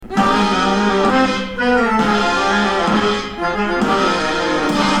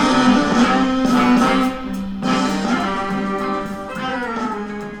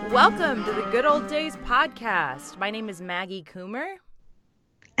Old Days podcast. My name is Maggie Coomer.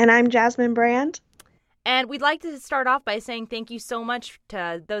 And I'm Jasmine Brand. And we'd like to start off by saying thank you so much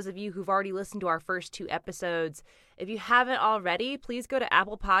to those of you who've already listened to our first 2 episodes. If you haven't already, please go to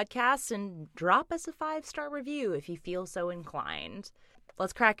Apple Podcasts and drop us a 5-star review if you feel so inclined.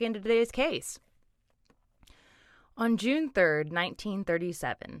 Let's crack into today's case. On June 3rd,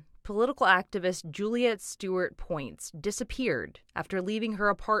 1937, political activist Juliet Stuart Poyntz disappeared after leaving her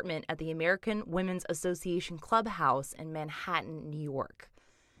apartment at the American Women's Association clubhouse in Manhattan, New York.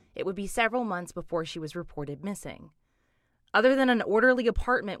 It would be several months before she was reported missing. Other than an orderly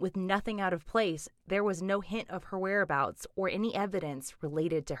apartment with nothing out of place, there was no hint of her whereabouts or any evidence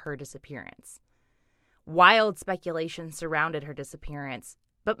related to her disappearance. Wild speculation surrounded her disappearance,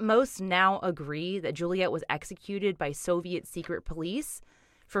 but most now agree that Juliet was executed by Soviet secret police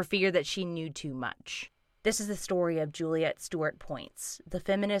for fear that she knew too much. This is the story of Juliet Stuart Poyntz, the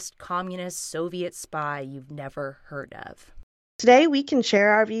feminist, communist, Soviet spy you've never heard of. Today we can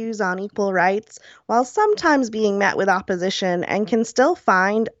share our views on equal rights while sometimes being met with opposition and can still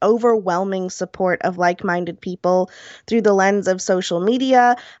find overwhelming support of like-minded people through the lens of social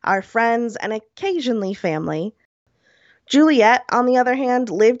media, our friends, and occasionally family. Juliet, on the other hand,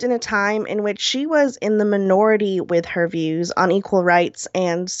 lived in a time in which she was in the minority with her views on equal rights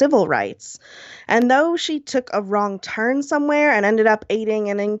and civil rights. And though she took a wrong turn somewhere and ended up aiding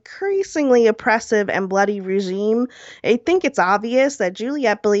an increasingly oppressive and bloody regime, I think it's obvious that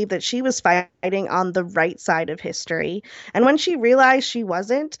Juliet believed that she was fighting on the right side of history. And when she realized she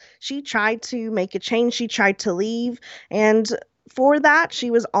wasn't, she tried to make a change, she tried to leave, and for that,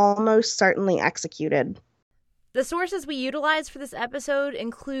 she was almost certainly executed. The sources we utilize for this episode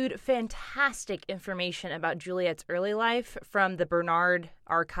include fantastic information about Juliet's early life from the Barnard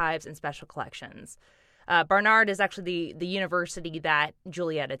Archives and Special Collections. Barnard is actually the university that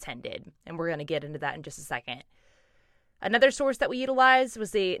Juliet attended, and we're going to get into that in just a second. Another source that we utilized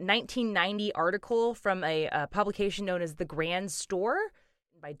was a 1990 article from a publication known as The Grand Store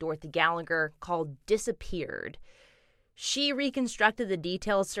by Dorothy Gallagher called Disappeared. She reconstructed the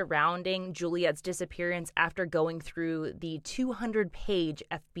details surrounding Juliet's disappearance after going through the 200-page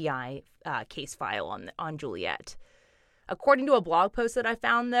FBI case file on Juliet. According to a blog post that I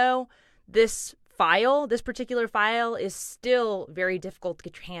found, though, this particular file, is still very difficult to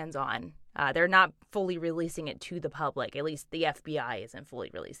get your hands on. They're not fully releasing it to the public. At least the FBI isn't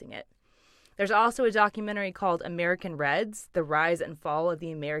fully releasing it. There's also a documentary called American Reds, The Rise and Fall of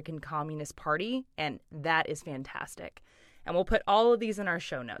the American Communist Party, and that is fantastic. And we'll put all of these in our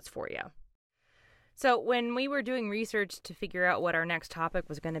show notes for you. So when we were doing research to figure out what our next topic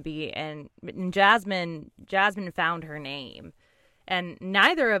was going to be, and Jasmine found her name, and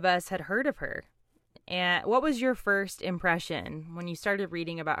neither of us had heard of her. And what was your first impression when you started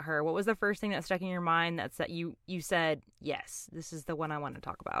reading about her? What was the first thing that stuck in your mind that you said, yes, this is the one I want to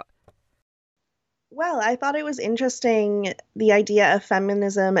talk about? Well, I thought it was interesting, the idea of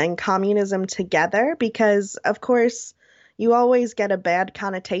feminism and communism together, because, of course, you always get a bad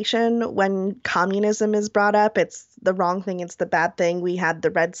connotation when communism is brought up. It's the wrong thing. It's the bad thing. We had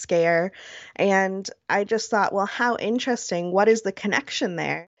the Red Scare. And I just thought, well, how interesting. What is the connection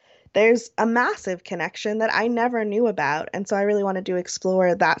there? There's a massive connection that I never knew about. And so I really wanted to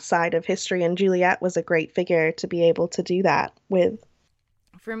explore that side of history. And Juliet was a great figure to be able to do that with.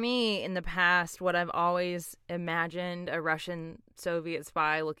 For me, in the past, what I've always imagined a Russian Soviet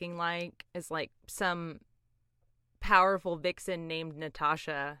spy looking like is like some powerful vixen named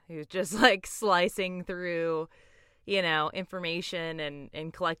Natasha who's just like slicing through, information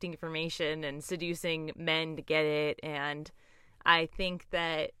and collecting information and seducing men to get it. And I think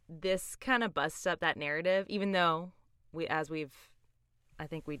that this kind of busts up that narrative, even though I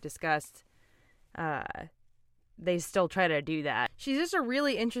think we discussed, they still try to do that. She's just a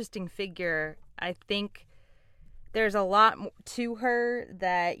really interesting figure. I think there's a lot to her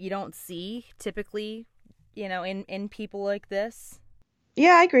that you don't see typically, in people like this.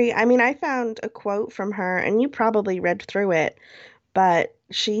 Yeah, I agree. I mean, I found a quote from her, and you probably read through it, but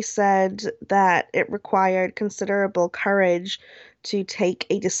she said that it required considerable courage to take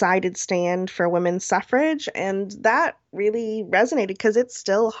a decided stand for women's suffrage. And that really resonated because it's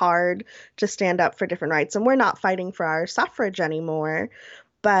still hard to stand up for different rights. And we're not fighting for our suffrage anymore.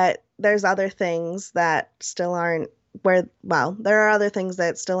 But there's other things that still aren't there are other things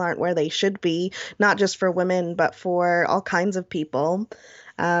that still aren't where they should be, not just for women, but for all kinds of people.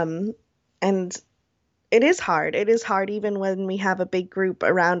 And it is hard. It is hard even when we have a big group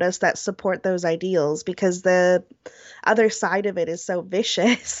around us that support those ideals, because the other side of it is so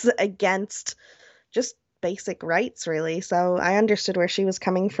vicious against just basic rights, really. So I understood where she was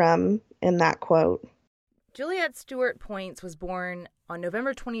coming from in that quote. Juliet Stuart Poyntz was born on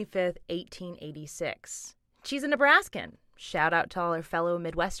November 25th, 1886. She's a Nebraskan. Shout out to all our fellow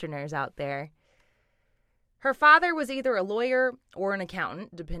Midwesterners out there. Her father was either a lawyer or an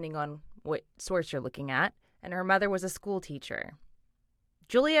accountant, depending on what source you're looking at, and her mother was a school teacher.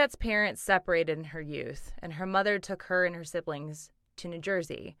 Juliet's parents separated in her youth, and her mother took her and her siblings to New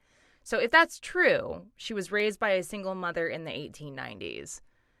Jersey. So if that's true, she was raised by a single mother in the 1890s.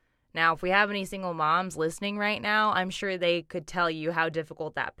 Now, if we have any single moms listening right now, I'm sure they could tell you how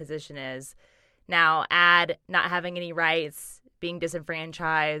difficult that position is. Now, add not having any rights, being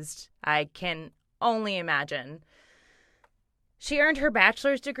disenfranchised, I can only imagine. She earned her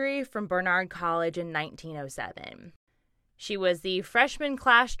bachelor's degree from Barnard College in 1907. She was the freshman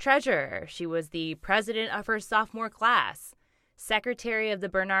class treasurer. She was the president of her sophomore class, secretary of the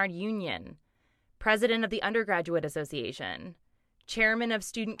Barnard Union, president of the Undergraduate Association, chairman of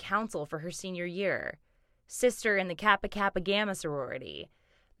student council for her senior year, sister in the Kappa Kappa Gamma sorority,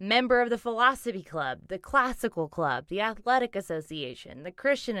 member of the Philosophy Club, the Classical Club, the Athletic Association, the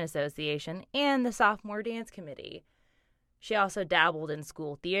Christian Association, and the Sophomore Dance Committee. She also dabbled in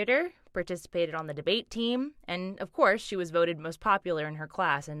school theater, participated on the debate team, and, of course, she was voted most popular in her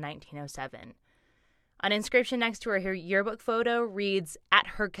class in 1907. An inscription next to her yearbook photo reads, "At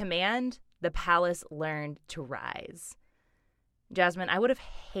her command, the palace learned to rise." Jasmine, I would have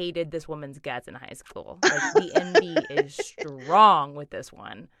hated this woman's guts in high school. Like, the envy is strong with this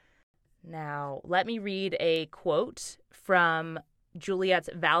one. Now, let me read a quote from Juliet's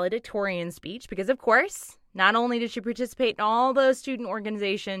valedictorian speech, because, of course, not only did she participate in all those student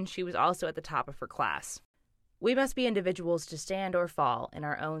organizations, she was also at the top of her class. "We must be individuals to stand or fall in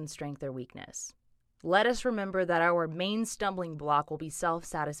our own strength or weakness. Let us remember that our main stumbling block will be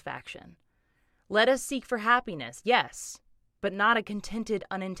self-satisfaction. Let us seek for happiness, yes, but not a contented,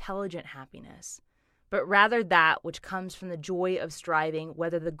 unintelligent happiness, but rather that which comes from the joy of striving,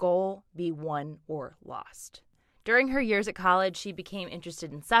 whether the goal be won or lost." During her years at college, she became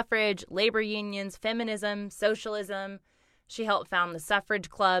interested in suffrage, labor unions, feminism, socialism. She helped found the suffrage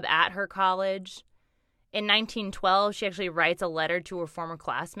club at her college. In 1912, she actually writes a letter to her former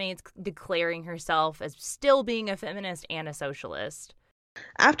classmates declaring herself as still being a feminist and a socialist.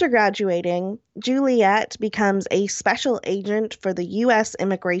 After graduating, Juliet becomes a special agent for the U.S.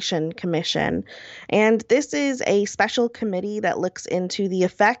 Immigration Commission, and this is a special committee that looks into the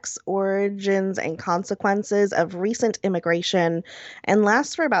effects, origins, and consequences of recent immigration and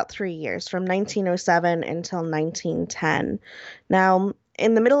lasts for about 3 years, from 1907 until 1910. Now,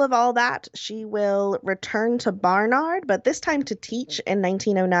 in the middle of all that, she will return to Barnard, but this time to teach in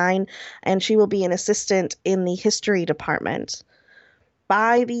 1909, and she will be an assistant in the history department.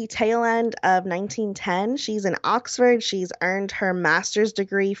 By the tail end of 1910, she's in Oxford. She's earned her master's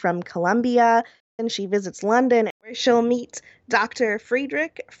degree from Columbia, and she visits London, where she'll meet Dr.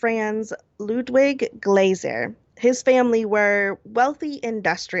 Friedrich Franz Ludwig Glaser. His family were wealthy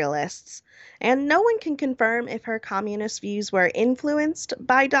industrialists, and no one can confirm if her communist views were influenced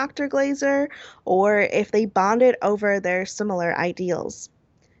by Dr. Glaser or if they bonded over their similar ideals.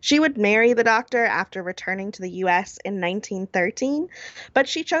 She would marry the doctor after returning to the U.S. in 1913, but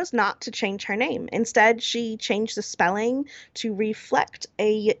she chose not to change her name. Instead, she changed the spelling to reflect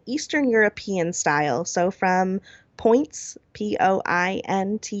a Eastern European style, so from Poyntz,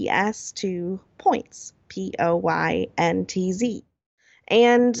 P-O-I-N-T-S, to Poyntz, P-O-Y-N-T-Z.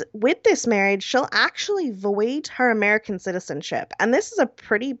 And with this marriage, she'll actually void her American citizenship. And this is a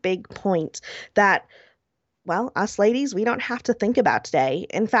pretty big point that, well, us ladies, we don't have to think about today.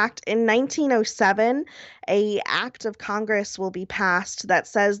 In fact, in 1907, an act of Congress will be passed that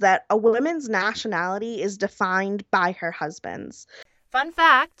says that a woman's nationality is defined by her husband's. Fun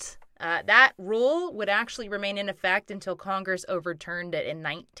fact, that rule would actually remain in effect until Congress overturned it in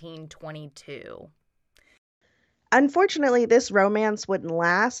 1922. Unfortunately, this romance wouldn't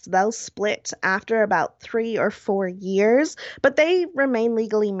last. They'll split after about 3 or 4 years, but they remain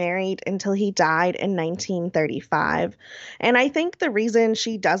legally married until he died in 1935. And I think the reason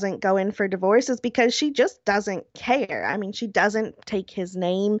she doesn't go in for divorce is because she just doesn't care. I mean, she doesn't take his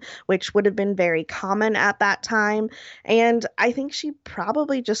name, which would have been very common at that time. And I think she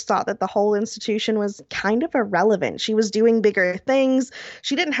probably just thought that the whole institution was kind of irrelevant. She was doing bigger things.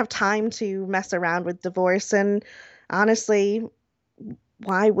 She didn't have time to mess around with divorce, and honestly,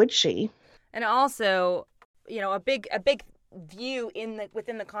 why would she? And also, a big view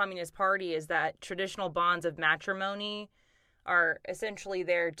within the Communist Party is that traditional bonds of matrimony are essentially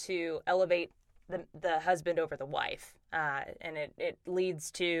there to elevate the husband over the wife, and it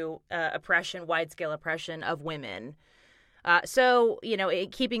leads to oppression, wide-scale oppression of women. So,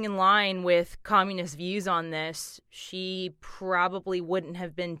 keeping in line with communist views on this, she probably wouldn't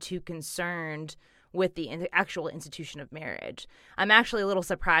have been too concerned with the actual institution of marriage. I'm actually a little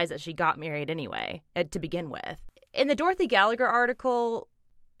surprised that she got married anyway, to begin with. In the Dorothy Gallagher article,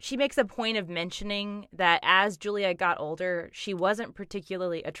 she makes a point of mentioning that as Juliet got older, she wasn't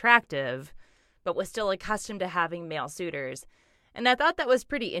particularly attractive, but was still accustomed to having male suitors. And I thought that was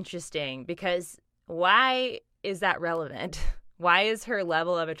pretty interesting, because why is that relevant? Why is her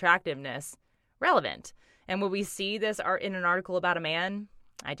level of attractiveness relevant? And will we see this in an article about a man?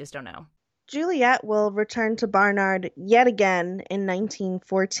 I just don't know. Juliet will return to Barnard yet again in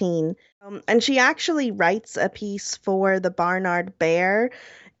 1914, and she actually writes a piece for the Barnard Bear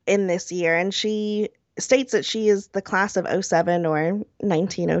in this year, and she states that she is the class of '07 or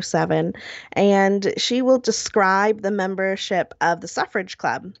 1907, and she will describe the membership of the suffrage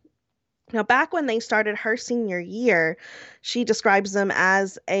club. Now, back when they started her senior year, she describes them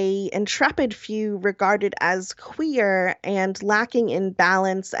as a intrepid few regarded as queer and lacking in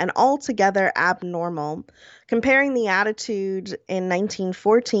balance and altogether abnormal, comparing the attitude in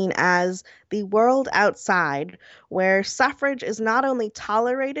 1914 as the world outside, where suffrage is not only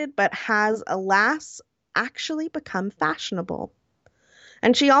tolerated but has, alas, actually become fashionable.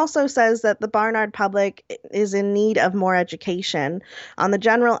 And she also says that the Barnard public is in need of more education on the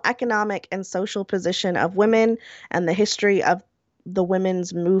general economic and social position of women and the history of the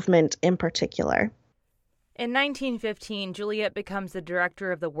women's movement in particular. In 1915, Juliet becomes the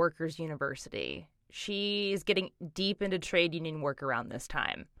director of the Workers' University. She is getting deep into trade union work around this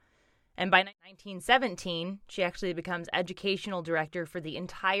time. And by 1917, she actually becomes educational director for the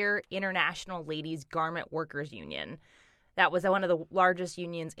entire International Ladies Garment Workers Union. That was one of the largest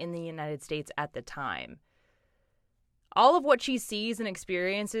unions in the United States at the time. All of what she sees and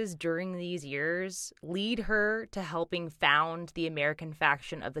experiences during these years lead her to helping found the American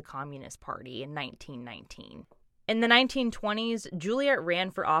faction of the Communist Party in 1919. In the 1920s, Juliet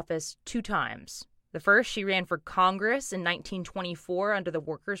ran for office 2 times. The first, she ran for Congress in 1924 under the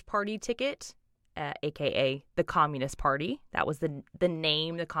Workers' Party ticket, aka the Communist Party. That was the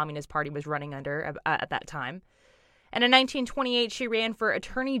name the Communist Party was running under at that time. And in 1928, she ran for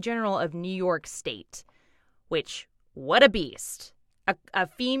Attorney General of New York State, which, what a beast. A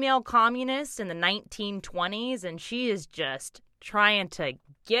female communist in the 1920s, and she is just trying to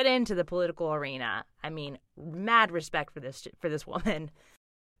get into the political arena. I mean, mad respect for this woman.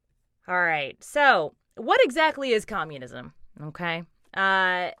 All right, so what exactly is communism? Okay.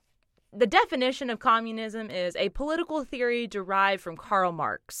 The definition of communism is a political theory derived from Karl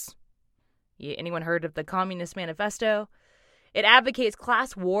Marx. Anyone heard of the Communist Manifesto? It advocates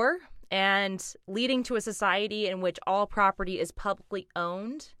class war and leading to a society in which all property is publicly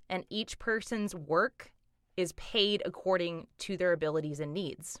owned and each person's work is paid according to their abilities and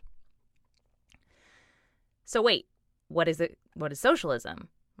needs. So wait, what is it? What is socialism?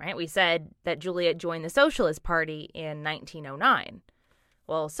 Right? We said that Juliet joined the Socialist Party in 1909.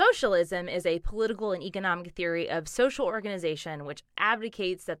 Well, socialism is a political and economic theory of social organization which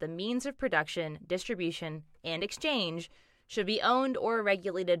advocates that the means of production, distribution, and exchange should be owned or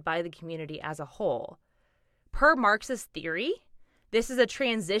regulated by the community as a whole. Per Marx's theory, this is a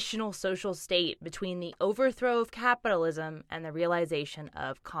transitional social state between the overthrow of capitalism and the realization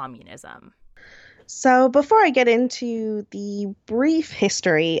of communism. So before I get into the brief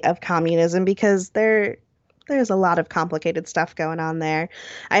history of communism, because there's a lot of complicated stuff going on there,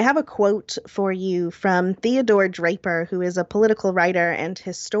 I have a quote for you from Theodore Draper, who is a political writer and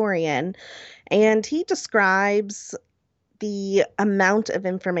historian, and he describes the amount of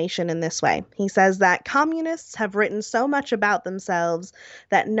information in this way. He says that communists have written so much about themselves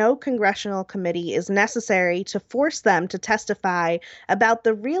that no congressional committee is necessary to force them to testify about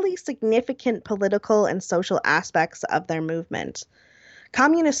the really significant political and social aspects of their movement.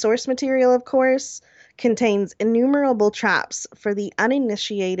 Communist source material, of course, contains innumerable traps for the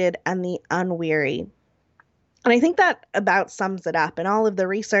uninitiated and the unweary. And I think that about sums it up. In all of the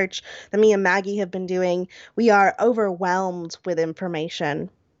research that me and Maggie have been doing, we are overwhelmed with information.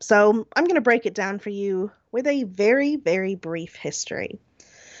 So I'm going to break it down for you with a very, very brief history.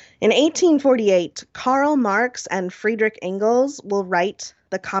 In 1848, Karl Marx and Friedrich Engels will write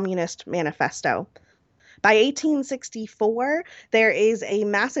the Communist Manifesto. By 1864, there is a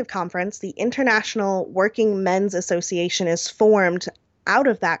massive conference. The International Working Men's Association is formed out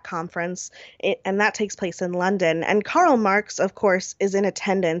of that conference, and that takes place in London. And Karl Marx, of course, is in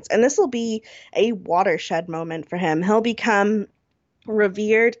attendance, and this will be a watershed moment for him. He'll become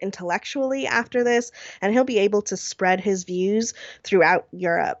revered intellectually after this, and he'll be able to spread his views throughout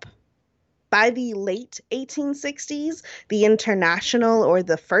Europe. By the late 1860s, the International, or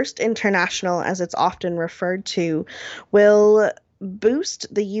the First International as it's often referred to, will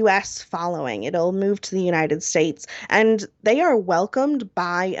boost the U.S. following. It'll move to the United States, and they are welcomed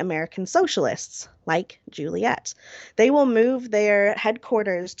by American socialists like Juliet. They will move their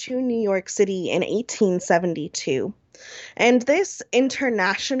headquarters to New York City in 1872. And this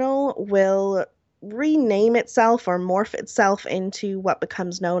international will rename itself or morph itself into what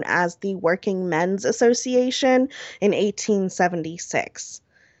becomes known as the Working Men's Association in 1876.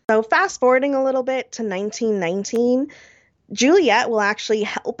 So fast forwarding a little bit to 1919, Juliet will actually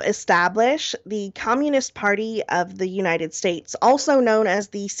help establish the Communist Party of the United States, also known as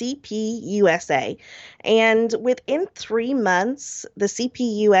the CPUSA. And within 3 months, the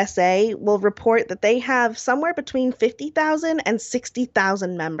CPUSA will report that they have somewhere between 50,000 and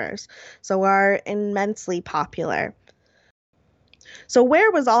 60,000 members, so are immensely popular. So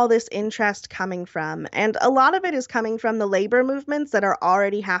where was all this interest coming from? And a lot of it is coming from the labor movements that are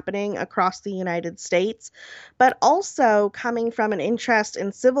already happening across the United States, but also coming from an interest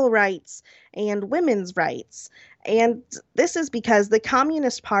in civil rights and women's rights. And this is because the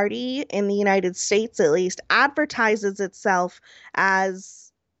Communist Party in the United States, at least, advertises itself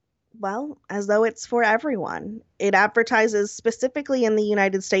as, well, as though it's for everyone. It advertises specifically in the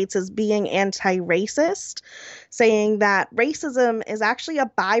United States as being anti-racist, saying that racism is actually a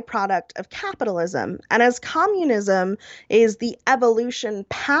byproduct of capitalism. And as communism is the evolution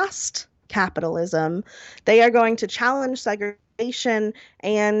past capitalism, they are going to challenge segregation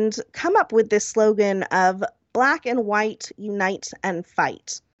and come up with this slogan of Black and white unite and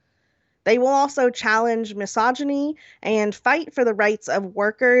fight. They will also challenge misogyny and fight for the rights of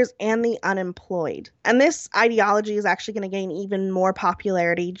workers and the unemployed. And this ideology is actually going to gain even more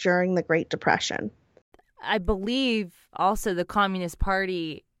popularity during the Great Depression. I believe also the Communist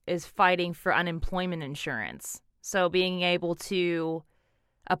Party is fighting for unemployment insurance. So being able to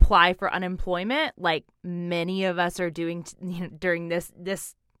apply for unemployment, like many of us are doing during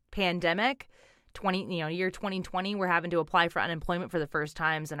this pandemic, year 2020, we're having to apply for unemployment for the first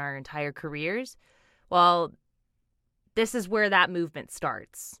times in our entire careers. Well, this is where that movement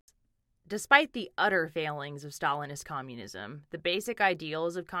starts. Despite the utter failings of Stalinist communism, the basic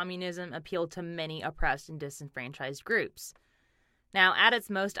ideals of communism appealed to many oppressed and disenfranchised groups. Now, at its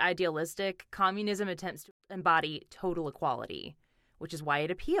most idealistic, communism attempts to embody total equality, which is why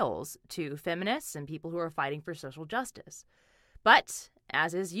it appeals to feminists and people who are fighting for social justice. But,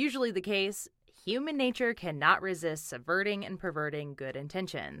 as is usually the case, human nature cannot resist subverting and perverting good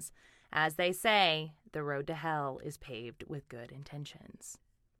intentions. As they say, the road to hell is paved with good intentions.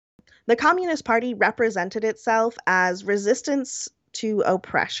 The Communist Party represented itself as resistance to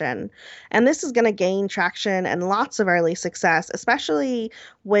oppression, and this is going to gain traction and lots of early success, especially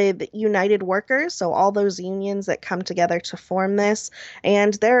with United Workers, so all those unions that come together to form this,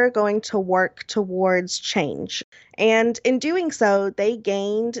 and they're going to work towards change. And in doing so, they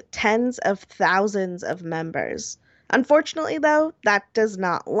gained tens of thousands of members. Unfortunately, though, that does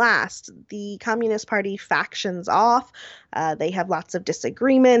not last. The Communist Party factions off, they have lots of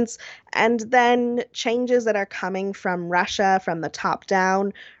disagreements, and then changes that are coming from Russia, from the top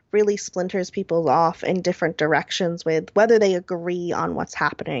down, really splinters people off in different directions with whether they agree on what's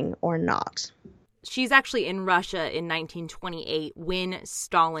happening or not. She's actually in Russia in 1928 when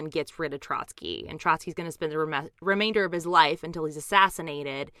Stalin gets rid of Trotsky, and Trotsky's going to spend the remainder of his life until he's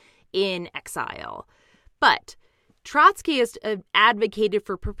assassinated in exile. But Trotsky has advocated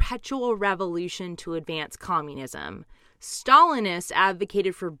for perpetual revolution to advance communism. Stalinists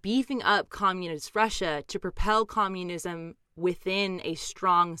advocated for beefing up communist Russia to propel communism within a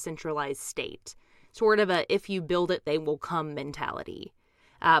strong centralized state. Sort of a if you build it, they will come mentality.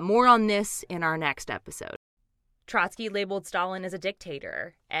 More on this in our next episode. Trotsky labeled Stalin as a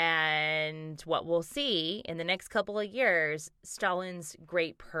dictator, and what we'll see in the next couple of years, Stalin's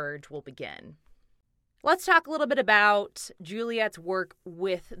Great Purge will begin. Let's talk a little bit about Juliet's work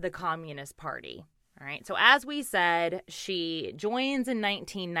with the Communist Party. All right, so as we said, she joins in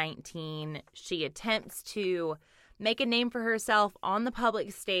 1919. She attempts to make a name for herself on the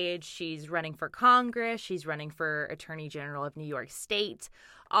public stage. She's running for Congress. She's running for Attorney General of New York State,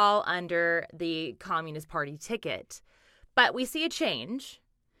 all under the Communist Party ticket. But we see a change,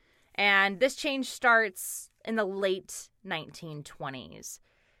 and this change starts in the late 1920s.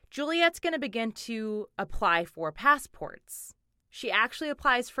 Juliet's going to begin to apply for passports. She actually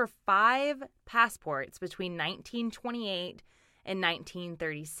applies for 5 passports between 1928 and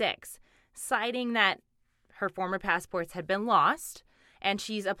 1936, citing that her former passports had been lost, and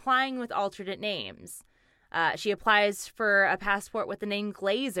she's applying with alternate names. She applies for a passport with the name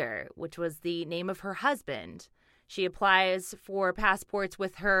Glazer, which was the name of her husband. She applies for passports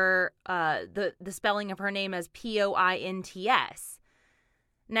with her the spelling of her name as Points.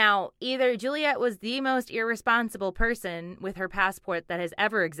 Now, either Juliet was the most irresponsible person with her passport that has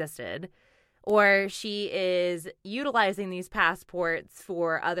ever existed, or she is utilizing these passports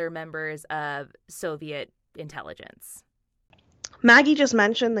for other members of Soviet intelligence. Maggie just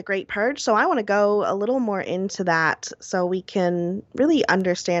mentioned the Great Purge, so I want to go a little more into that so we can really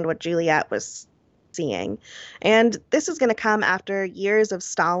understand what Juliet was seeing. And this is going to come after years of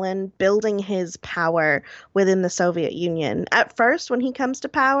Stalin building his power within the Soviet Union. At first, when he comes to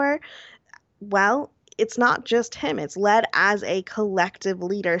power, well, it's not just him. It's led as a collective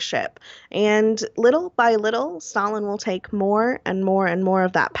leadership. And little by little, Stalin will take more and more and more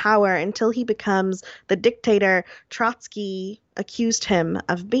of that power until he becomes the dictator Trotsky accused him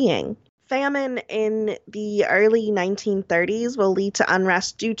of being. Famine in the early 1930s will lead to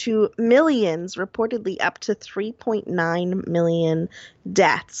unrest due to millions, reportedly up to 3.9 million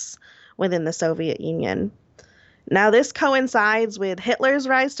deaths within the Soviet Union. Now, this coincides with Hitler's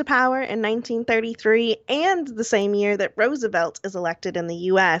rise to power in 1933 and the same year that Roosevelt is elected in the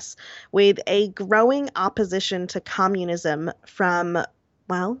U.S., with a growing opposition to communism from,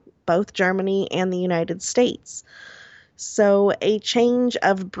 well, both Germany and the United States. So a change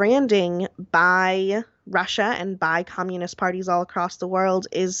of branding by Russia and by communist parties all across the world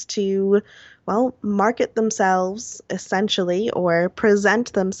is to, well, market themselves essentially, or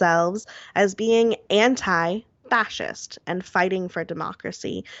present themselves as being anti-fascist and fighting for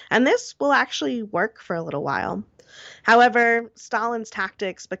democracy. And this will actually work for a little while. However, Stalin's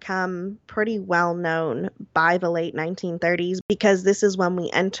tactics become pretty well known by the late 1930s because this is when we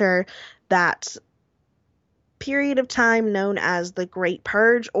enter that period of time known as the Great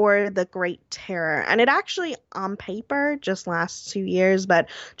Purge or the Great Terror. And it actually, on paper, just lasts 2 years, but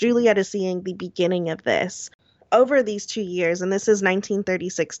Juliet is seeing the beginning of this. Over these 2 years, and this is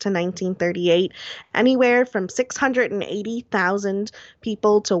 1936 to 1938, anywhere from 680,000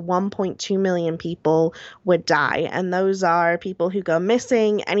 people to 1.2 million people would die. And those are people who go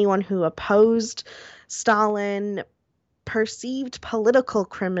missing, anyone who opposed Stalin, perceived political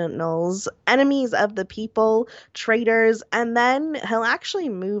criminals, enemies of the people, traitors, and then he'll actually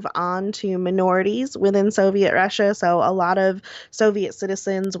move on to minorities within Soviet Russia. So a lot of Soviet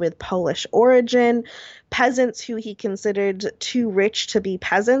citizens with Polish origin, peasants who he considered too rich to be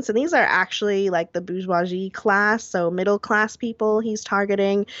peasants. And these are actually like the bourgeoisie class, so middle class people he's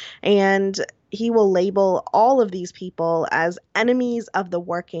targeting. And he will label all of these people as enemies of the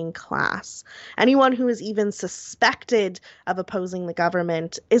working class. Anyone who is even suspected of opposing the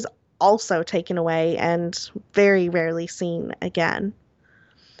government is also taken away and very rarely seen again.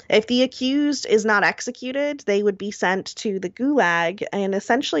 If the accused is not executed, they would be sent to the Gulag and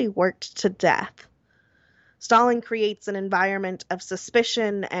essentially worked to death. Stalin creates an environment of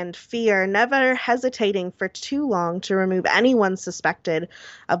suspicion and fear, never hesitating for too long to remove anyone suspected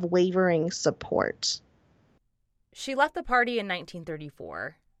of wavering support. She left the party in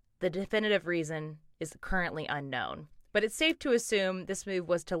 1934. The definitive reason is currently unknown, but it's safe to assume this move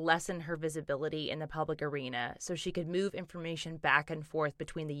was to lessen her visibility in the public arena so she could move information back and forth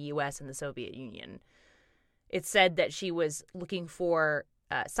between the U.S. and the Soviet Union. It's said that she was looking for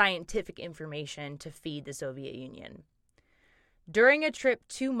scientific information to feed the Soviet Union. During a trip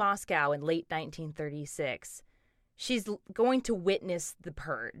to Moscow in late 1936, she's going to witness the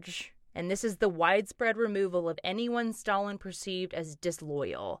purge, and this is the widespread removal of anyone Stalin perceived as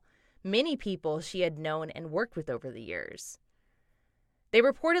disloyal, many people she had known and worked with over the years. They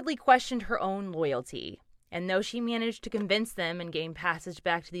reportedly questioned her own loyalty, and though she managed to convince them and gain passage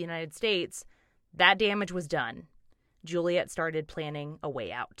back to the United States, that damage was done. Juliet started planning a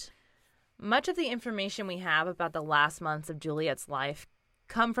way out. Much of the information we have about the last months of Juliet's life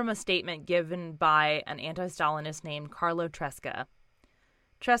come from a statement given by an anti-Stalinist named Carlo Tresca.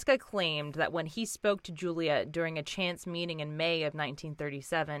 Tresca claimed that when he spoke to Juliet during a chance meeting in May of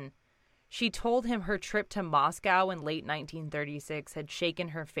 1937, she told him her trip to Moscow in late 1936 had shaken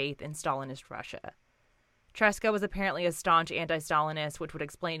her faith in Stalinist Russia. Tresca was apparently a staunch anti-Stalinist, which would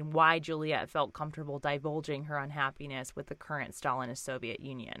explain why Juliet felt comfortable divulging her unhappiness with the current Stalinist Soviet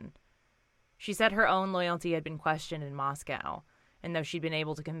Union. She said her own loyalty had been questioned in Moscow, and though she'd been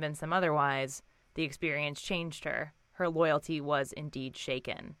able to convince them otherwise, the experience changed her. Her loyalty was indeed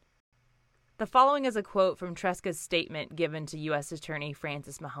shaken. The following is a quote from Tresca's statement given to U.S. Attorney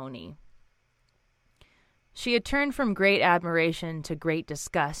Francis Mahoney. She had turned from great admiration to great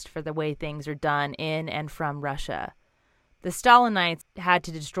disgust for the way things are done in and from Russia. The Stalinites had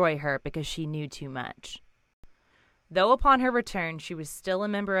to destroy her because she knew too much. Though upon her return she was still a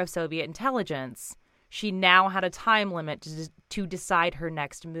member of Soviet intelligence, she now had a time limit to decide her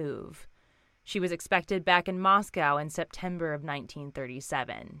next move. She was expected back in Moscow in September of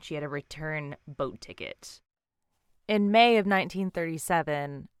 1937. She had a return boat ticket. In May of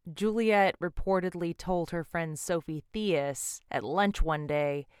 1937, Juliet reportedly told her friend Sophie Theus at lunch one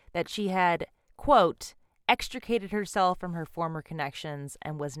day that she had, quote, extricated herself from her former connections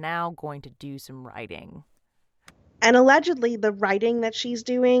and was now going to do some writing. And allegedly, the writing that she's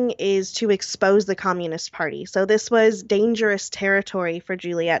doing is to expose the Communist Party. So this was dangerous territory for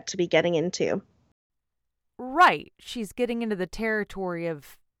Juliet to be getting into. Right. She's getting into the territory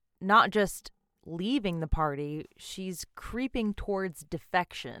of not just leaving the party, she's creeping towards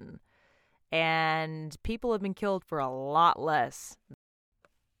defection. And people have been killed for a lot less.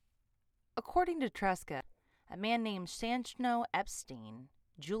 According to Tresca, a man named Sanchno Epstein,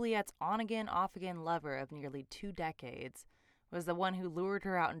 Juliet's on-again, off-again lover of nearly 2 decades, was the one who lured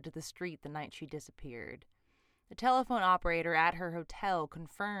her out into the street the night she disappeared. The telephone operator at her hotel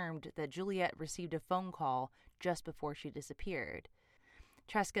confirmed that Juliet received a phone call just before she disappeared.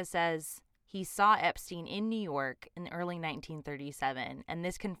 Tresca says he saw Epstein in New York in early 1937, and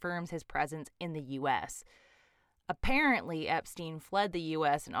this confirms his presence in the U.S. Apparently, Epstein fled the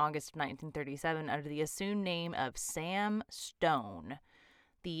U.S. in August of 1937 under the assumed name of Sam Stone.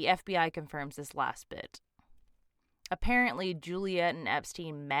 The FBI confirms this last bit. Apparently, Juliet and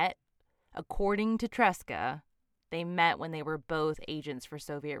Epstein met. According to Tresca, they met when they were both agents for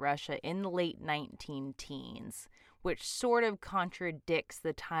Soviet Russia in the late 19-teens, which sort of contradicts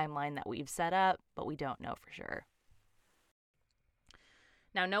the timeline that we've set up, but we don't know for sure.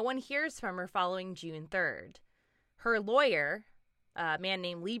 Now, no one hears from her following June 3rd. Her lawyer, a man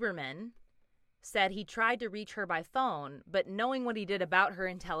named Lieberman, said he tried to reach her by phone, but knowing what he did about her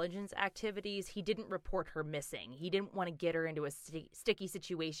intelligence activities, he didn't report her missing. He didn't want to get her into a sticky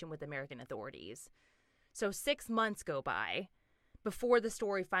situation with American authorities. So 6 months go by before the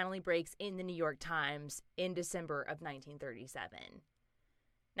story finally breaks in the New York Times in December of 1937.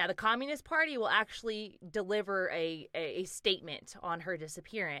 Now, the Communist Party will actually deliver a statement on her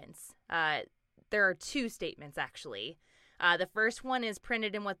disappearance. There are 2 statements, actually. The first one is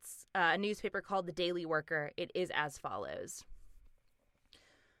printed in what's a newspaper called The Daily Worker. It is as follows.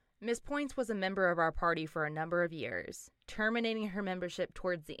 Miss Poyntz was a member of our party for a number of years, terminating her membership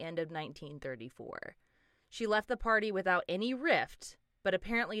towards the end of 1934. She left the party without any rift, but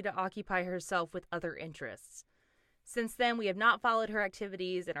apparently to occupy herself with other interests. Since then, we have not followed her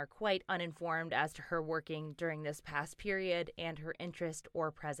activities and are quite uninformed as to her working during this past period and her interest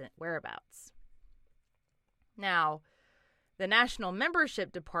or present whereabouts. Now, the National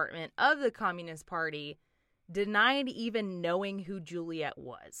Membership Department of the Communist Party denied even knowing who Juliet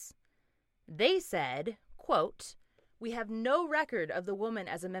was. They said, quote, "We have no record of the woman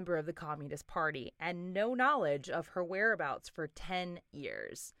as a member of the Communist Party and no knowledge of her whereabouts for 10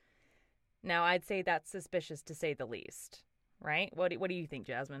 years. Now, I'd say that's suspicious to say the least, right? What do you think,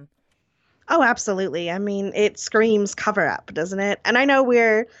 Jasmine? Oh, absolutely. I mean, it screams cover up, doesn't it? And I know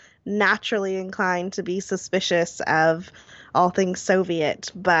we're naturally inclined to be suspicious of all things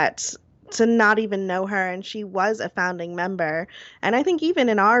Soviet, but to not even know her, and she was a founding member. And I think even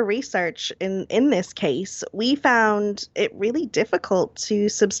in our research in this case, we found it really difficult to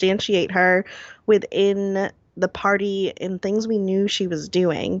substantiate her within the party in things we knew she was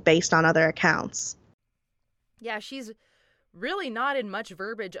doing based on other accounts. Yeah, she's really not in much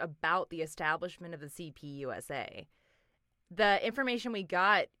verbiage about the establishment of the CPUSA. The information we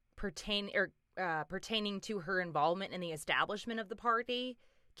got pertaining to her involvement in the establishment of the party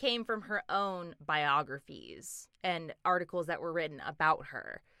came from her own biographies and articles that were written about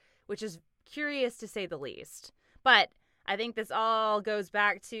her, which is curious to say the least. But I think this all goes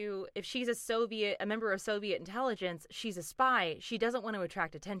back to, if she's a member of Soviet intelligence, she's a spy. She doesn't want to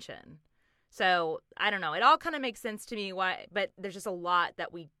attract attention. So I don't know. It all kind of makes sense to me why, but there's just a lot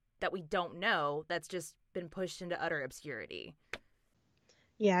that we don't know that's just been pushed into utter obscurity.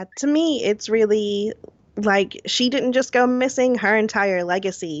 Yeah, to me, it's really like she didn't just go missing, her entire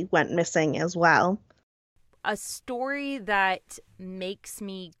legacy went missing as well. A story that makes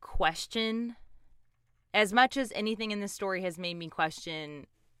me question, as much as anything in this story has made me question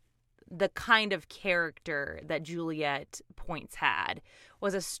the kind of character that Juliet Poyntz had,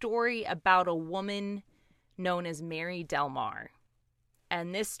 was a story about a woman known as Mary Delmar.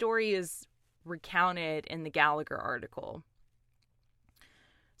 And this story is recounted in the Gallagher article.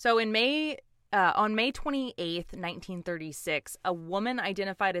 So in May On May 28th, 1936, a woman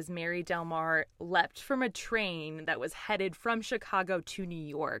identified as Mary Delmar leapt from a train that was headed from Chicago to New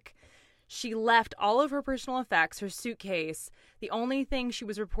York. She left all of her personal effects, her suitcase. The only thing she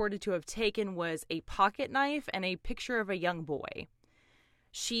was reported to have taken was a pocket knife and a picture of a young boy.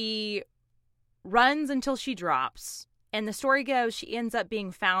 She runs until she drops, and the story goes she ends up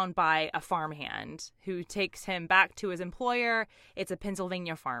being found by a farmhand who takes him back to his employer. It's a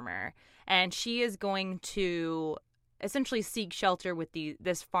Pennsylvania farmer, and she is going to essentially seek shelter with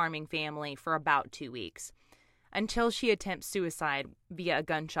this farming family for about 2 weeks until she attempts suicide via a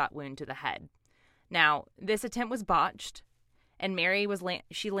gunshot wound to the head. Now, this attempt was botched, and Mary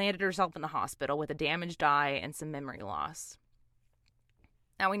she landed herself in the hospital with a damaged eye and some memory loss.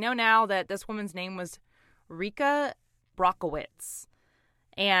 Now, we know now that this woman's name was Rika Brockowitz.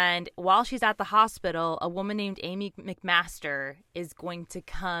 And while she's at the hospital, a woman named Amy McMaster is going to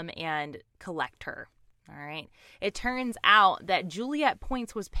come and collect her. All right. It turns out that Juliet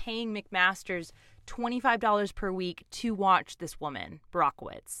Poyntz was paying McMaster's $25 per week to watch this woman,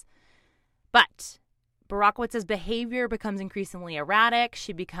 Brockowitz. But Borowskitz's behavior becomes increasingly erratic.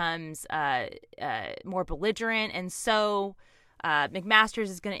 She becomes more belligerent. And so McMaster's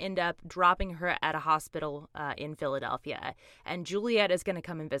is going to end up dropping her at a hospital in Philadelphia. And Juliet is going to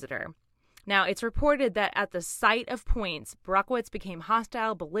come and visit her. Now, it's reported that at the sight of Poyntz, Borowskitz became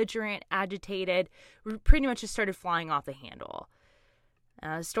hostile, belligerent, agitated, pretty much just started flying off the handle.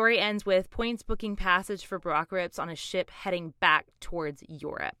 The story ends with Poyntz booking passage for Borowskitz on a ship heading back towards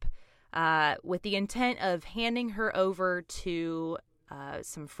Europe, with the intent of handing her over to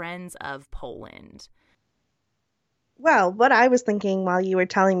some friends of Poland. Well, what I was thinking while you were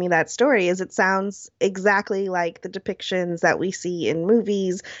telling me that story is it sounds exactly like the depictions that we see in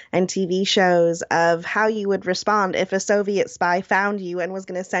movies and TV shows of how you would respond if a Soviet spy found you and was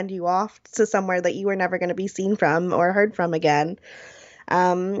going to send you off to somewhere that you were never going to be seen from or heard from again.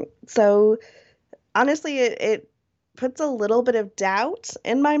 So honestly, it puts a little bit of doubt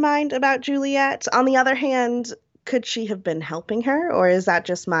in my mind about Juliet. On the other hand, could she have been helping her, or is that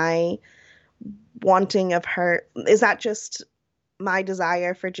just my wanting of her? Is that just my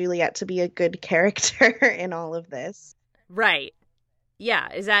desire for Juliet to be a good character in all of this? Right.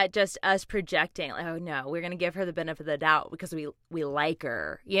 Yeah. Is that just us projecting? Like, oh no, we're going to give her the benefit of the doubt because we like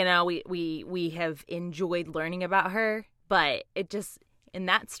her. You know, we have enjoyed learning about her, but it just, in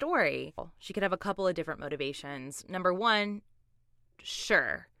that story, she could have a couple of different motivations. Number one,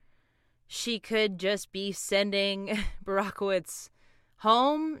 sure, she could just be sending Borowskitz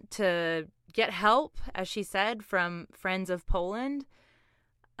home to get help, as she said, from friends of Poland.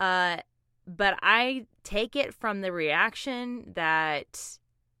 But I take it from the reaction that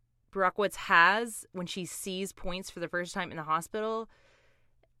Borowskitz has when she sees Poyntz for the first time in the hospital,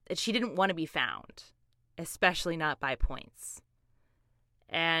 that she didn't want to be found, especially not by Poyntz.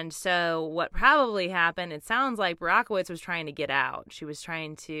 And so what probably happened, it sounds like Borowskitz was trying to get out. She was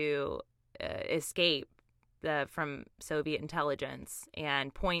trying to escape from Soviet intelligence,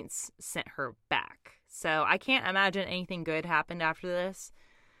 and Poyntz sent her back. So I can't imagine anything good happened after this,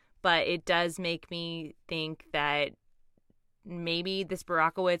 but it does make me think that maybe this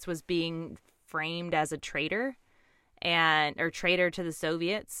Borowskitz was being framed as a traitor, or traitor to the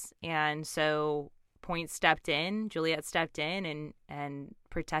Soviets, and so Poyntz stepped in, Juliet stepped in and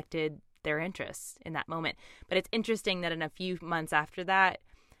protected their interests in that moment. But it's interesting that in a few months after that,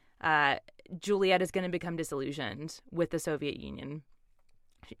 Juliet is going to become disillusioned with the Soviet Union.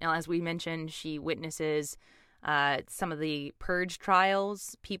 Now, as we mentioned, she witnesses some of the purge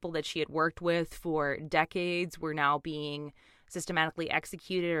trials. People that she had worked with for decades were now being systematically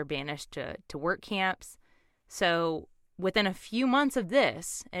executed or banished to work camps. So within a few months of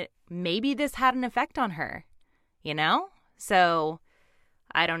this, maybe this had an effect on her, you know? So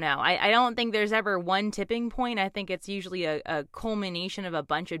I don't know. I don't think there's ever one tipping point. I think it's usually a culmination of a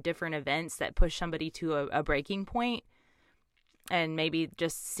bunch of different events that push somebody to a breaking point. And maybe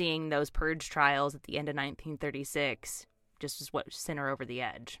just seeing those purge trials at the end of 1936 just is what sent her over the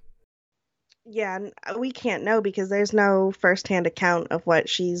edge. Yeah, and we can't know because there's no firsthand account of what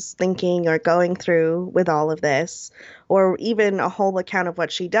she's thinking or going through with all of this, or even a whole account of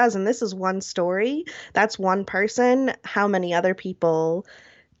what she does. And this is one story. That's one person. How many other people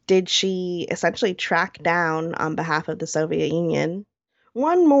did she essentially track down on behalf of the Soviet Union?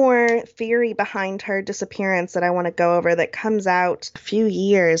 One more theory behind her disappearance that I want to go over that comes out a few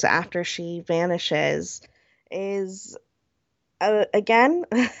years after she vanishes is...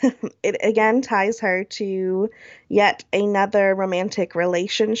 it again ties her to yet another romantic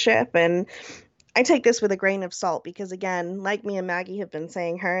relationship. And I take this with a grain of salt because, again, like me and Maggie have been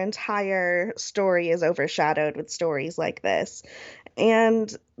saying, her entire story is overshadowed with stories like this.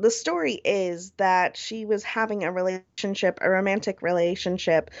 And the story is that she was having a romantic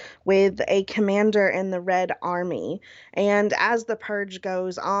relationship with a commander in the Red Army. And as the purge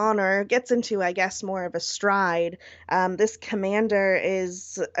goes on, or gets into, I guess, more of a stride, this commander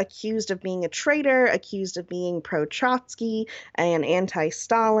is accused of being a traitor, accused of being pro Trotsky and anti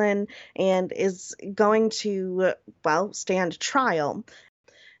Stalin, and is going to, well, stand trial.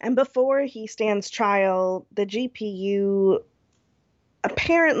 And before he stands trial, the GPU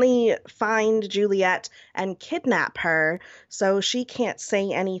apparently find Juliet and kidnap her so she can't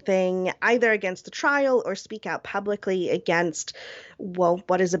say anything either against the trial or speak out publicly against, well,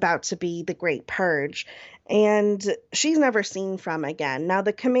 what is about to be the Great Purge. And she's never seen from again. Now,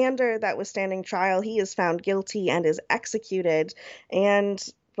 the commander that was standing trial, he is found guilty and is executed. And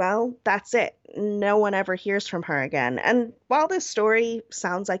well, that's it. No one ever hears from her again. And while this story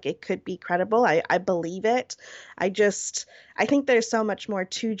sounds like it could be credible, I believe it. I think there's so much more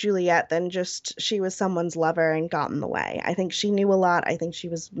to Juliet than just she was someone's lover and got in the way. I think she knew a lot. I think she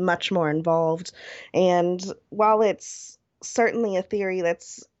was much more involved. And while it's certainly a theory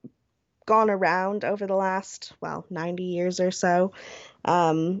that's gone around over the last, well, 90 years or so,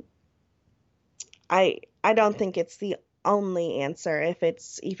 um, I don't think it's the only answer if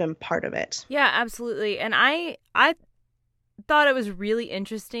it's even part of it. Yeah, absolutely. And I thought it was really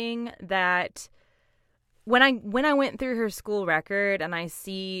interesting that when I went through her school record and I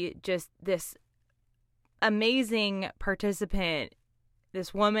see just this amazing participant,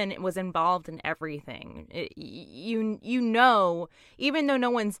 this woman was involved in everything. You know, even though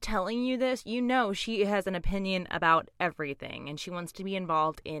no one's telling you this, you know she has an opinion about everything and she wants to be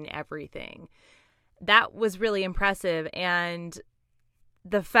involved in everything. That was really impressive. And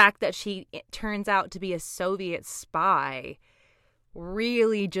the fact that she turns out to be a Soviet spy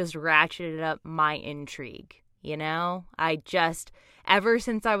really just ratcheted up my intrigue. You know, ever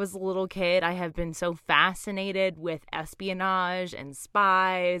since I was a little kid, I have been so fascinated with espionage and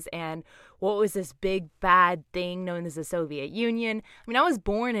spies and what was this big bad thing known as the Soviet Union. I mean, I was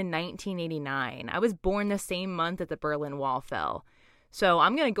born in 1989. I was born the same month that the Berlin Wall fell. So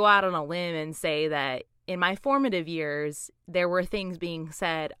I'm going to go out on a limb and say that in my formative years, there were things being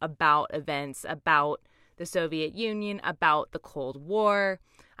said about events, about the Soviet Union, about the Cold War.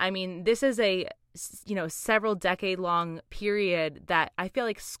 I mean, this is a several decade long period that I feel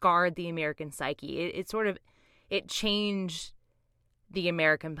like scarred the American psyche. It changed the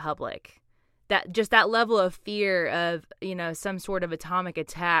American public. That level of fear of, some sort of atomic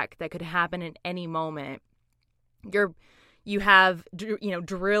attack that could happen at any moment. You have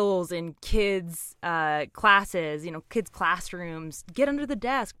drills in kids' classes, kids' classrooms. Get under the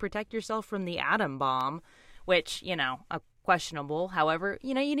desk, protect yourself from the atom bomb, which, questionable. However,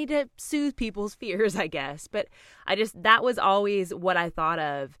 you need to soothe people's fears, I guess. But that was always what I thought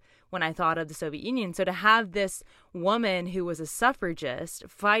of when I thought of the Soviet Union. So to have this woman who was a suffragist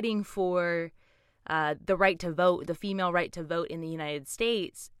fighting for the right to vote, the female right to vote in the United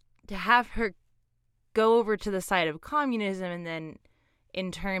States, to have her go over to the side of communism and then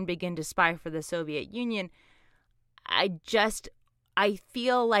in turn begin to spy for the Soviet Union, I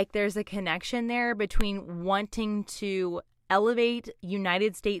feel like there's a connection there between wanting to elevate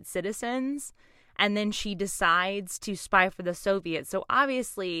United States citizens and then she decides to spy for the Soviets. So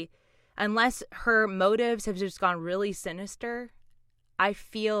obviously, unless her motives have just gone really sinister, I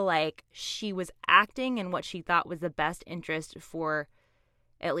feel like she was acting in what she thought was the best interest for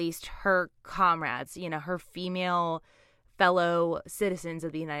at least her comrades, her female fellow citizens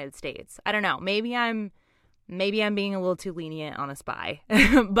of the United States. I don't know. Maybe I'm being a little too lenient on a spy,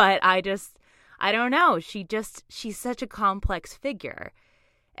 but I don't know. She's such a complex figure,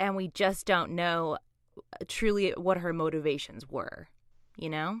 and we just don't know truly what her motivations were,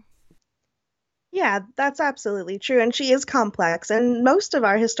 Yeah, that's absolutely true. And she is complex, and most of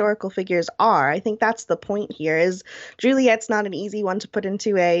our historical figures are. I think that's the point here is Juliet's not an easy one to put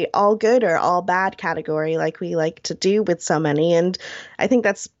into a all good or all bad category like we like to do with so many. And I think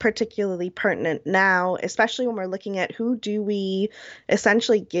that's particularly pertinent now, especially when we're looking at who do we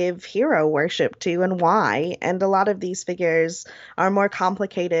essentially give hero worship to and why. And a lot of these figures are more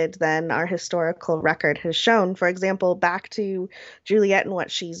complicated than our historical record has shown. For example, back to Juliet and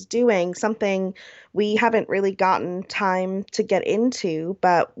what she's doing, something we haven't really gotten time to get into,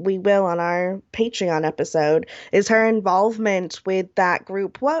 but we will on our Patreon episode, is her involvement with that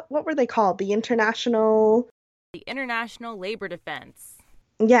group. What were they called? The International Labor Defense.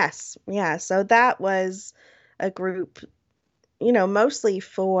 Yes. Yeah. So that was a group mostly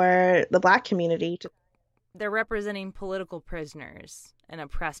for the Black community. They're representing political prisoners and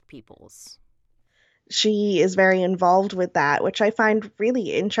oppressed peoples. She is very involved with that, which I find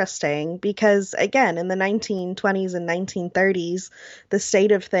really interesting because, again, in the 1920s and 1930s, the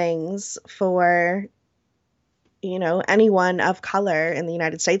state of things for, anyone of color in the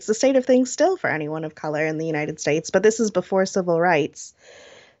United States, the state of things still for anyone of color in the United States, but this is before civil rights.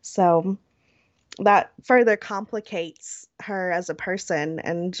 So that further complicates her as a person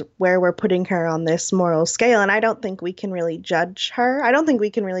and where we're putting her on this moral scale. And I don't think we can really judge her. I don't think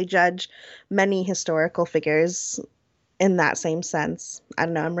we can really judge many historical figures in that same sense. I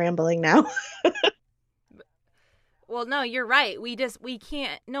don't know, I'm rambling now. Well, no, you're right. We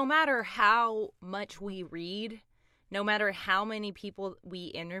can't, no matter how much we read, no matter how many people we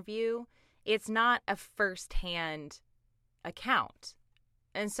interview, it's not a firsthand account.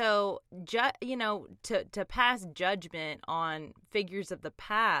 And so, to pass judgment on figures of the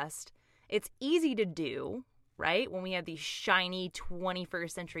past, it's easy to do, right? When we have these shiny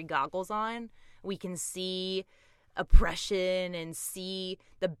 21st century goggles on, we can see oppression and see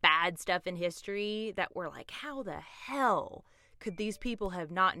the bad stuff in history that we're like, how the hell could these people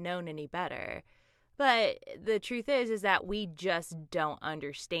have not known any better? But the truth is that we just don't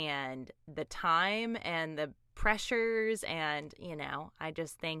understand the time and the pressures, and I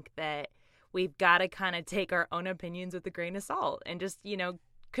just think that we've got to kind of take our own opinions with a grain of salt and just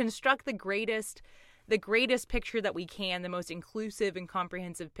construct the greatest picture that we can, the most inclusive and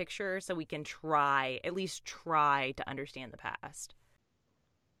comprehensive picture, so we can at least try to understand the past.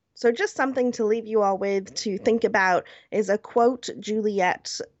 So just something to leave you all with to think about is a quote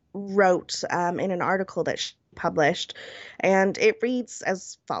Juliet wrote in an article that she published, and it reads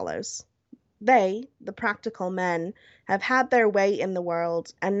as follows. They, the practical men, have had their way in the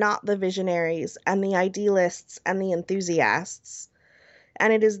world, and not the visionaries and the idealists and the enthusiasts.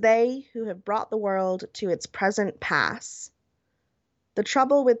 And it is they who have brought the world to its present pass. The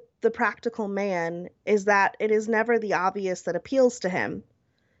trouble with the practical man is that it is never the obvious that appeals to him,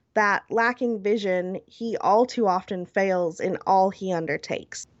 that, lacking vision, he all too often fails in all he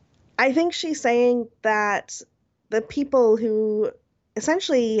undertakes. I think she's saying that the people who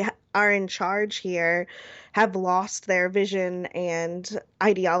essentially are in charge here have lost their vision and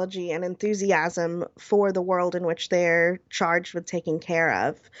ideology and enthusiasm for the world in which they're charged with taking care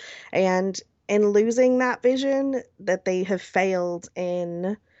of. And in losing that vision, that they have failed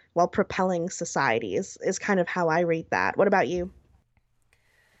in, propelling society is kind of how I read that. What about you?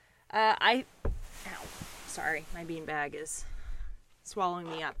 Sorry, my beanbag is swallowing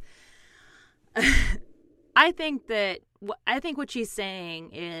me up. I think what she's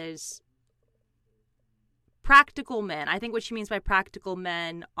saying is practical men. I think what she means by practical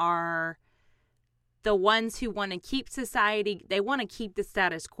men are the ones who want to keep society, they want to keep the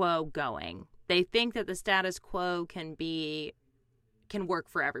status quo going. They think that the status quo can work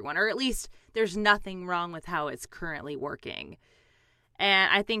for everyone, or at least there's nothing wrong with how it's currently working.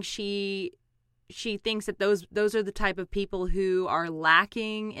 And I think she thinks that those are the type of people who are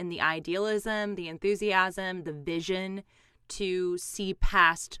lacking in the idealism, the enthusiasm, the vision to see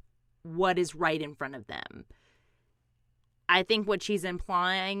past what is right in front of them. I think what she's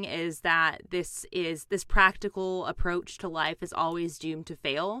implying is that this practical approach to life is always doomed to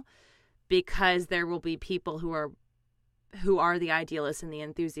fail, because there will be people who are the idealists and the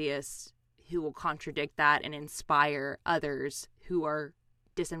enthusiasts who will contradict that and inspire others who are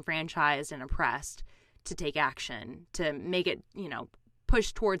disenfranchised and oppressed to take action, to make it,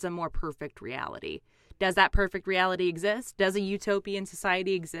 push towards a more perfect reality. Does that perfect reality exist? Does a utopian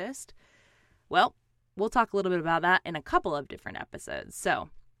society exist? Well, we'll talk a little bit about that in a couple of different episodes. So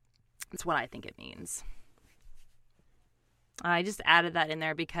that's what I think it means. I just added that in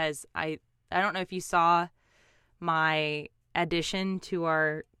there because I don't know if you saw my addition to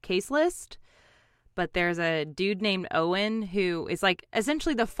our case list, but there's a dude named Owen who is like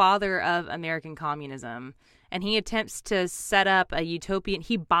essentially the father of American communism. And he attempts to set up a utopian,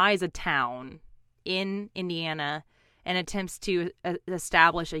 he buys a town in Indiana and attempts to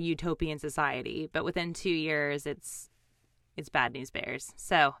establish a utopian society. But within 2 years, it's bad news bears.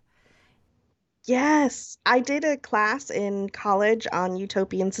 So Yes, I did a class in college on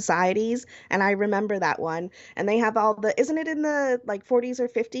utopian societies, and I remember that one. And they have isn't it in the 40s or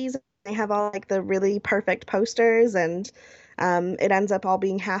 50s? They have all the really perfect posters, and it ends up all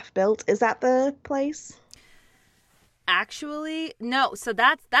being half built. Is that the place? Actually, no. So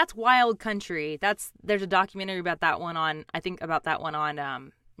that's Wild Country. There's a documentary about that one on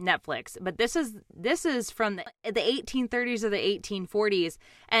Netflix, but this is from the 1830s or the 1840s,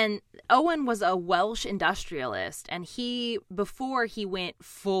 and Owen was a Welsh industrialist, and before he went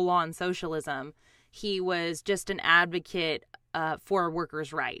full on socialism, he was just an advocate for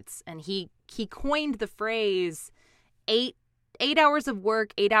workers' rights, and he coined the phrase 8 hours of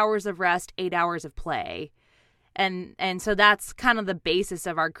work, 8 hours of rest, 8 hours of play, and so that's kind of the basis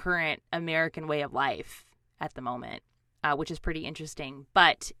of our current American way of life at the moment. Which is pretty interesting.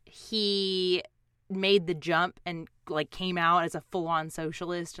 But he made the jump and like came out as a full-on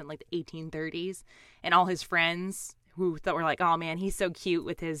socialist in like the 1830s, and all his friends who thought were like, oh man, he's so cute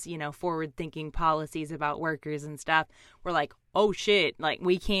with his, forward-thinking policies about workers and stuff, were like, oh shit, like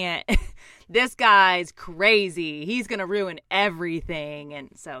we can't, this guy's crazy, he's gonna ruin everything.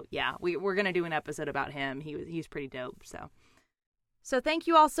 And so yeah, we're gonna do an episode about him. He's pretty dope. So thank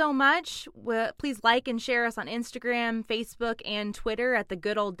you all so much. Please like and share us on Instagram, Facebook, and Twitter at The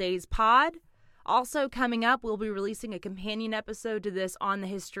Good Old Days Pod. Also coming up, we'll be releasing a companion episode to this on the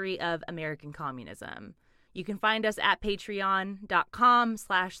history of American communism. You can find us at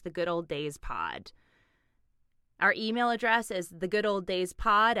patreon.com/thegoodoldayspod. Our email address is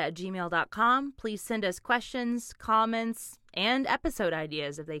thegoodoldayspod@gmail.com. Please send us questions, comments, and episode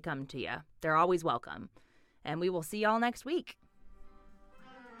ideas if they come to you. They're always welcome. And we will see y'all next week.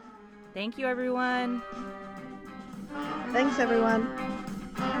 Thank you, everyone. Thanks, everyone.